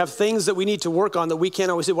spots. We have things that we need to work on that we can't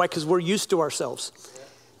always see. Why? Because we're used to ourselves.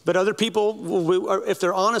 But other people, if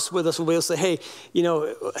they're honest with us, will be able to say, hey,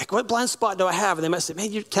 what blind spot do I have? And they might say,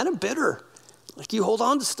 man, you're kind of bitter. Like you hold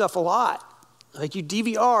on to stuff a lot. Like you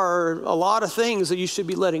DVR a lot of things that you should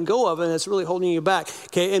be letting go of, and it's really holding you back.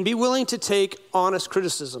 Okay, and be willing to take honest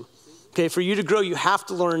criticism. Okay, for you to grow, you have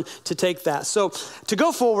to learn to take that. So to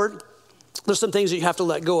go forward, there's some things that you have to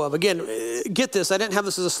let go of. Again, get this. I didn't have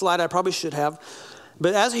this as a slide. I probably should have.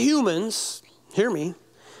 But as humans, hear me,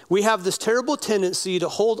 we have this terrible tendency to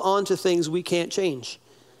hold on to things we can't change.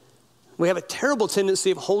 We have a terrible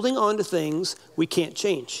tendency of holding on to things we can't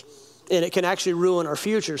change. And it can actually ruin our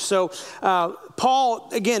future. So Paul,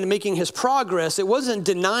 again, making his progress, it wasn't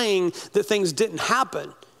denying that things didn't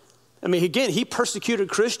happen. Again, he persecuted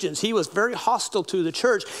Christians. He was very hostile to the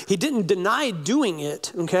church. He didn't deny doing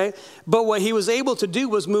it, okay? But what he was able to do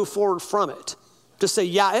was move forward from it. To say,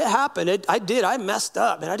 yeah, it happened. I messed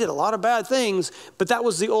up, and I did a lot of bad things, but that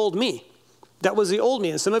was the old me. That was the old me.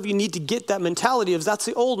 And some of you need to get that mentality of that's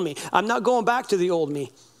the old me. I'm not going back to the old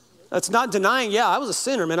me. That's not denying, yeah, I was a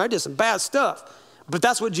sinner, man. I did some bad stuff. But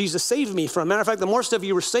that's what Jesus saved me from. Matter of fact, the more stuff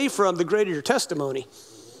you were saved from, the greater your testimony.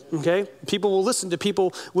 Okay? People will listen to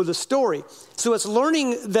people with a story. So it's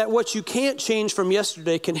learning that what you can't change from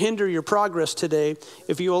yesterday can hinder your progress today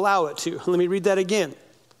if you allow it to. Let me read that again.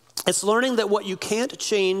 It's learning that what you can't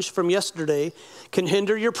change from yesterday can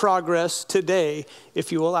hinder your progress today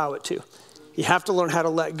if you allow it to. You have to learn how to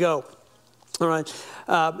let go. All right.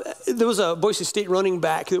 There was a Boise State running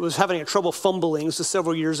back that was having trouble fumbling. This was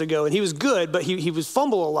several years ago. And he was good, but he was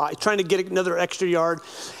fumble a lot, trying to get another extra yard.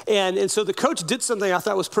 And so the coach did something I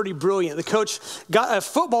thought was pretty brilliant. The coach got a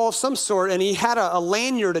football of some sort, and he had a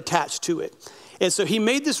lanyard attached to it. And so he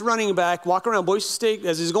made this running back walk around Boise State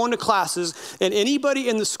as he's going to classes, and anybody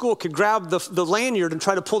in the school could grab the lanyard and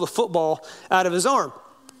try to pull the football out of his arm.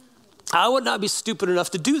 I would not be stupid enough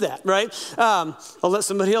to do that, right? I'll let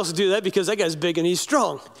somebody else do that because that guy's big and he's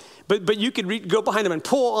strong. But you could go behind him and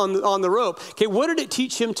pull on the rope. Okay, what did it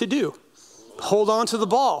teach him to do? Hold on to the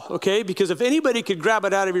ball, okay? Because if anybody could grab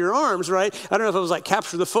it out of your arms, right? I don't know if it was like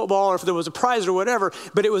capture the football or if there was a prize or whatever,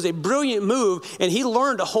 but it was a brilliant move, and he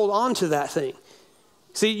learned to hold on to that thing.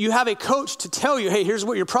 See, you have a coach to tell you, hey, here's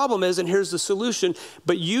what your problem is and here's the solution,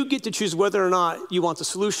 but you get to choose whether or not you want the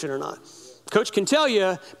solution or not. Coach can tell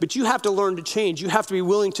you, but you have to learn to change. You have to be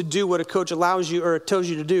willing to do what a coach allows you or tells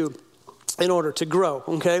you to do in order to grow,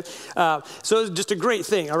 okay? So it's just a great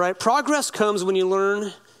thing, all right? Progress comes when you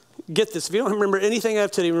learn, get this. If you don't remember anything I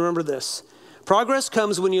have today, remember this. Progress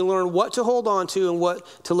comes when you learn what to hold on to and what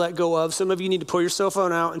to let go of. Some of you need to pull your cell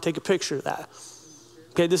phone out and take a picture of that.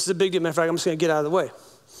 Okay, this is a big deal. Matter of fact, I'm just going to get out of the way.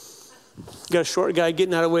 Got a short guy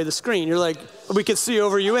getting out of the way of the screen. You're like, we can see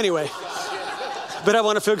over you anyway. But I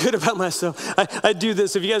want to feel good about myself. I do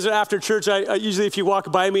this. If you guys are after church, I usually, if you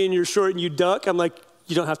walk by me and you're short and you duck, I'm like,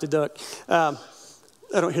 you don't have to duck. I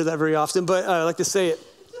don't hear that very often, but I like to say it.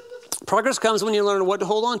 Progress comes when you learn what to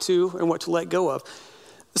hold on to and what to let go of.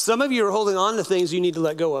 Some of you are holding on to things you need to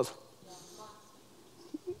let go of.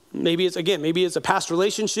 Maybe it's a past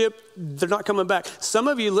relationship. They're not coming back. Some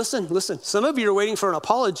of you, listen. Some of you are waiting for an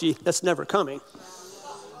apology that's never coming.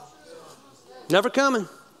 Never coming.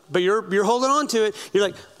 But you're holding on to it. You're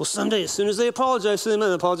like, well, someday, as soon as they apologize to them,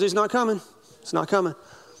 the apology's not coming. It's not coming.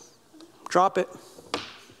 Drop it.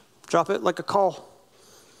 Drop it like a call.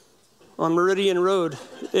 On Meridian Road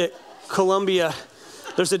at Columbia,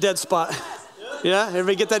 there's a dead spot. Yeah?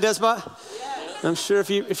 Everybody get that dead spot? I'm sure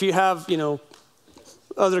if you have,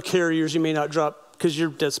 other carriers, you may not drop because your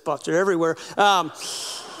dead spots are everywhere.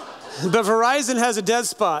 But Verizon has a dead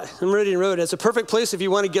spot on Meridian Road. It's a perfect place if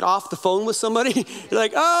you want to get off the phone with somebody. You're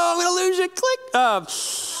like, oh, I'm going to lose you.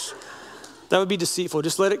 Click. That would be deceitful.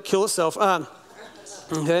 Just let it kill itself.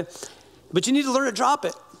 Okay? But you need to learn to drop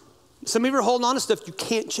it. Some of you are holding on to stuff you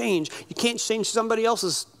can't change. You can't change somebody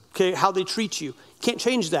else's, how they treat you. You can't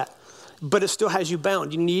change that. But it still has you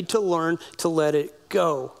bound. You need to learn to let it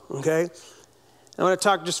go, okay? I want to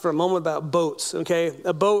talk just for a moment about boats, okay?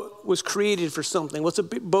 A boat was created for something. What's a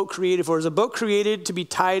boat created for? Is a boat created to be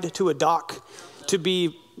tied to a dock, to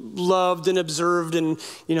be loved and observed and,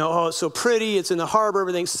 oh, it's so pretty, it's in the harbor,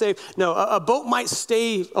 everything's safe. No, a boat might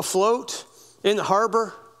stay afloat in the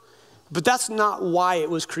harbor, but that's not why it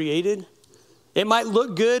was created. It might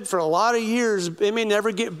look good for a lot of years. It may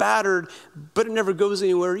never get battered, but it never goes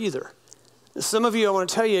anywhere either. Some of you, I want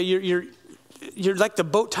to tell you, you're like the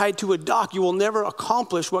boat tied to a dock. You will never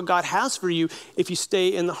accomplish what God has for you if you stay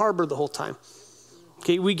in the harbor the whole time.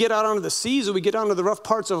 Okay, we get out onto the seas or we get onto the rough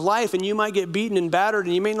parts of life and you might get beaten and battered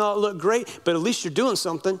and you may not look great, but at least you're doing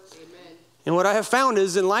something. Amen. And what I have found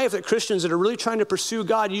is in life that Christians that are really trying to pursue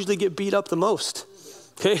God usually get beat up the most.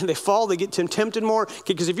 Okay, they fall, they get tempted more.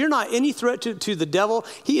 Okay, because if you're not any threat to the devil,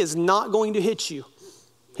 he is not going to hit you.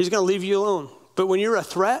 He's going to leave you alone. But when you're a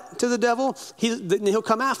threat to the devil, he'll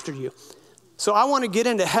come after you. So I want to get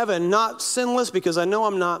into heaven, not sinless because I know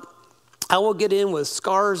I'm not. I will get in with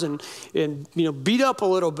scars and beat up a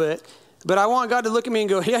little bit. But I want God to look at me and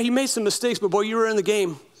go, yeah, you made some mistakes, but boy, you were in the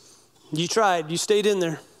game. You tried. You stayed in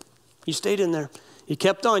there. You stayed in there. You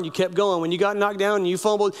kept on. You kept going. When you got knocked down and you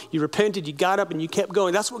fumbled, you repented, you got up and you kept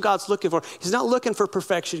going. That's what God's looking for. He's not looking for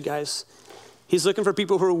perfection, guys. He's looking for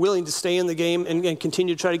people who are willing to stay in the game and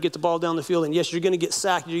continue to try to get the ball down the field. And yes, you're going to get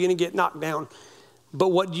sacked. You're going to get knocked down. But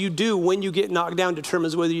what you do when you get knocked down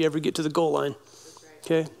determines whether you ever get to the goal line.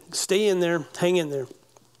 Okay? Stay in there. Hang in there.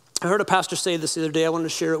 I heard a pastor say this the other day. I wanted to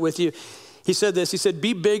share it with you. He said this. He said,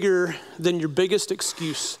 be bigger than your biggest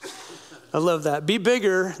excuse. I love that. Be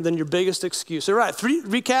bigger than your biggest excuse. All right, 3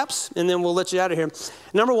 recaps, and then we'll let you out of here.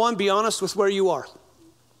 Number 1, be honest with where you are.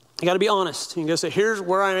 You got to be honest. You got to say, here's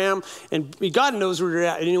where I am, and God knows where you're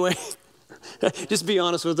at anyway. Just be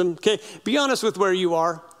honest with him, okay? Be honest with where you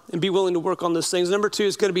are and be willing to work on those things. Number 2,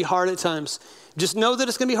 it's going to be hard at times. Just know that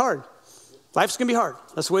it's going to be hard. Life's going to be hard.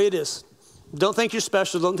 That's the way it is. Don't think you're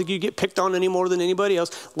special. Don't think you get picked on any more than anybody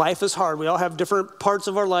else. Life is hard. We all have different parts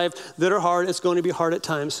of our life that are hard. It's going to be hard at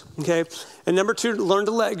times, okay? And number 2, learn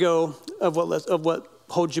to let go of what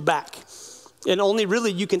holds you back. And only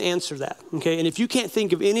really you can answer that, okay? And if you can't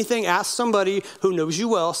think of anything, ask somebody who knows you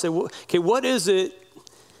well. Say, well, okay, what is it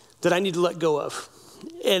that I need to let go of?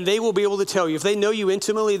 And they will be able to tell you. If they know you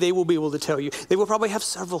intimately, they will be able to tell you. They will probably have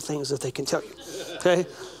several things that they can tell you, okay?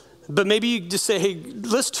 But maybe you just say, hey,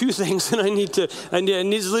 list 2 things and I need to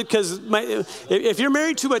because if you're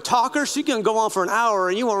married to a talker, she can go on for an hour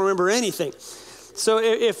and you won't remember anything. So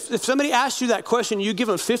if somebody asks you that question, you give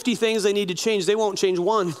them 50 things they need to change, they won't change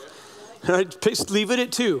 1. All right, leave it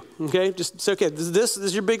at 2, okay? Just say, okay, this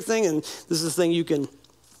is your big thing and this is the thing you can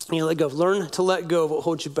let go of. Learn to let go of what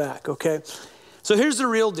holds you back, okay? So here's the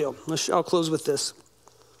real deal. I'll close with this.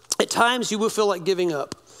 At times you will feel like giving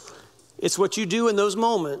up. It's what you do in those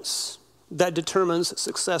moments that determines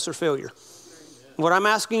success or failure. What I'm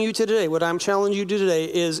asking you today, what I'm challenging you to today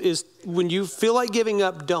is when you feel like giving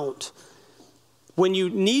up, don't. When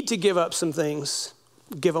you need to give up some things,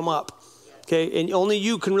 give them up. Okay, and only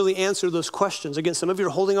you can really answer those questions. Again, some of you are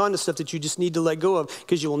holding on to stuff that you just need to let go of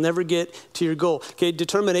because you will never get to your goal. Okay,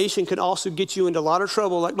 determination can also get you into a lot of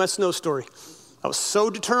trouble, like my snow story. I was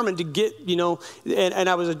so determined to get, and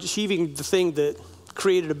I was achieving the thing that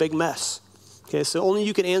created a big mess. Okay, so only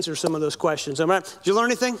you can answer some of those questions. All right, did you learn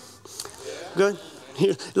anything? Yeah. Good.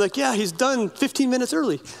 You're like, yeah, he's done 15 minutes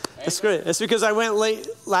early. That's great. That's because I went late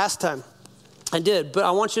last time. I did, but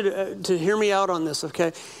I want you to hear me out on this,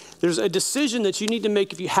 okay? There's a decision that you need to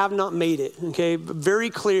make if you have not made it, okay? Very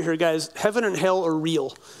clear here, guys. Heaven and hell are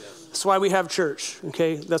real. That's why we have church,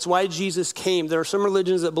 okay? That's why Jesus came. There are some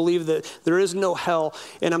religions that believe that there is no hell.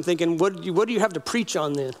 And I'm thinking, what do you have to preach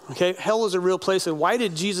on then, okay? Hell is a real place. And why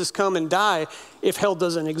did Jesus come and die if hell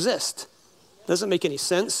doesn't exist? Doesn't make any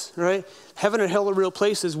sense, right? Heaven and hell are real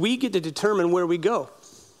places. We get to determine where we go.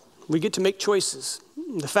 We get to make choices.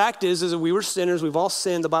 The fact is that we were sinners. We've all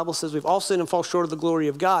sinned. The Bible says we've all sinned and fall short of the glory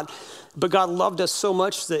of God. But God loved us so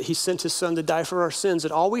much that he sent his son to die for our sins.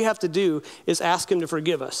 And all we have to do is ask him to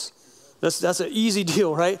forgive us. That's an easy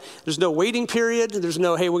deal, right? There's no waiting period. There's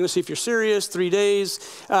no, hey, we're going to see if you're serious, 3 days.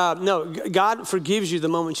 No, God forgives you the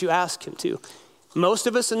moment you ask him to. Most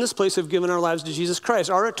of us in this place have given our lives to Jesus Christ.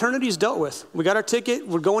 Our eternity is dealt with. We got our ticket.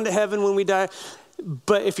 We're going to heaven when we die.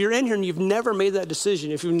 But if you're in here and you've never made that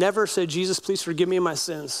decision, if you've never said, Jesus, please forgive me of my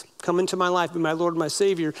sins, come into my life, be my Lord, my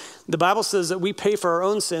Savior, the Bible says that we pay for our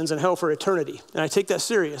own sins and hell for eternity. And I take that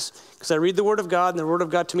serious because I read the Word of God, and the Word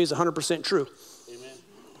of God to me is 100% true. Amen.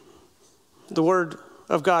 The Word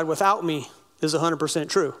of God without me is 100%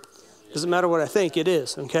 true. Doesn't matter what I think, it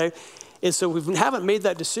is, okay? And so if we haven't made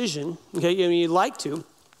that decision, okay, I mean, you'd like to,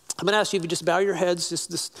 I'm going to ask you if you just bow your heads,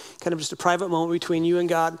 just kind of just a private moment between you and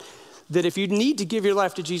God, that if you need to give your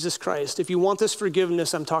life to Jesus Christ, if you want this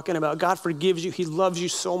forgiveness I'm talking about, God forgives you. He loves you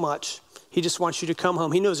so much. He just wants you to come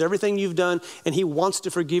home. He knows everything you've done, and he wants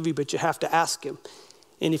to forgive you, but you have to ask him.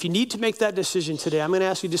 And if you need to make that decision today, I'm going to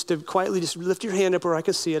ask you just to quietly just lift your hand up where I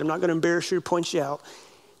can see it. I'm not going to embarrass you or point you out.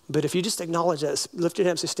 But if you just acknowledge that, lift your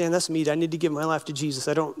hand and say, Stan, that's me. I need to give my life to Jesus.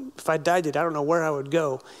 If I died today, I don't know where I would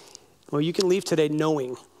go. Well, you can leave today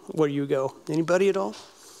knowing where you go. Anybody at all?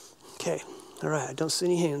 Okay. All right. I don't see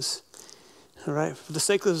any hands. All right. For the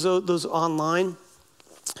sake of those online,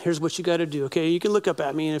 here's what you got to do. Okay. You can look up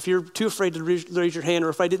at me. And if you're too afraid to raise your hand, or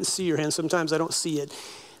if I didn't see your hand, sometimes I don't see it,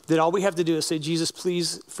 then all we have to do is say, Jesus,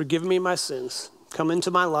 please forgive me my sins. Come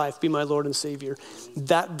into my life, be my Lord and Savior.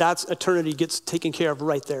 That's eternity gets taken care of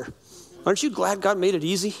right there. Aren't you glad God made it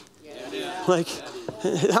easy? Yeah. Like,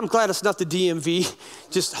 I'm glad it's not the DMV,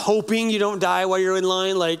 just hoping you don't die while you're in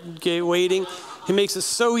line, like, okay, waiting. He makes it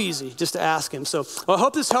so easy just to ask him. So I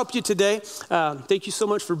hope this helped you today. Thank you so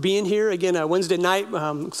much for being here. Again, Wednesday night,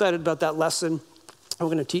 I'm excited about that lesson I'm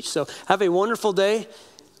going to teach. So have a wonderful day.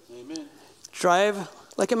 Amen. Drive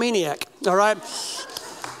like a maniac, all right?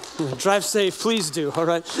 Drive safe, please do, all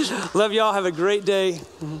right? Love y'all. Have a great day.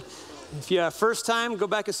 If you have first time, go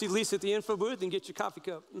back and see Lisa at the info booth and get your coffee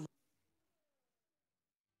cup.